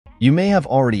You may have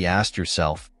already asked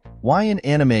yourself, why in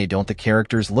anime don't the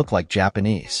characters look like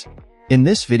Japanese? In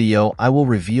this video, I will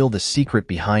reveal the secret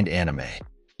behind anime.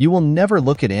 You will never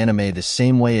look at anime the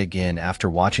same way again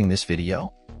after watching this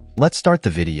video. Let's start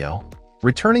the video.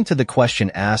 Returning to the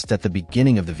question asked at the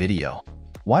beginning of the video,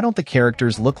 why don't the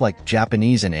characters look like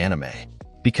Japanese in anime?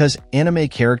 Because anime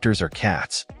characters are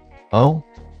cats. Oh,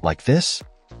 like this?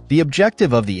 The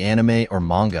objective of the anime or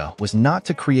manga was not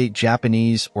to create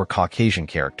Japanese or Caucasian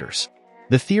characters.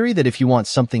 The theory that if you want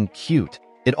something cute,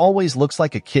 it always looks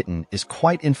like a kitten is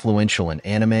quite influential in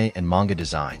anime and manga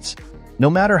designs. No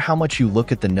matter how much you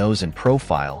look at the nose and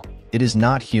profile, it is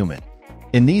not human.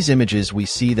 In these images, we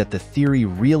see that the theory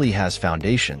really has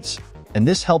foundations, and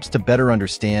this helps to better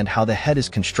understand how the head is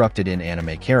constructed in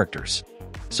anime characters.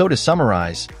 So to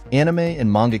summarize, anime and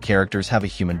manga characters have a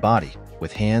human body,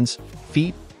 with hands,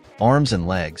 feet, arms, and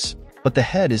legs, but the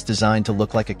head is designed to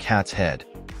look like a cat's head,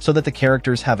 so that the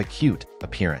characters have a cute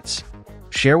appearance.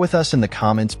 Share with us in the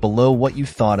comments below what you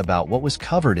thought about what was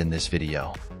covered in this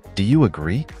video. Do you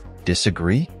agree?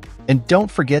 Disagree? And don't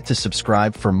forget to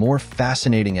subscribe for more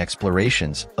fascinating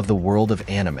explorations of the world of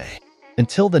anime.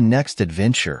 Until the next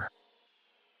adventure.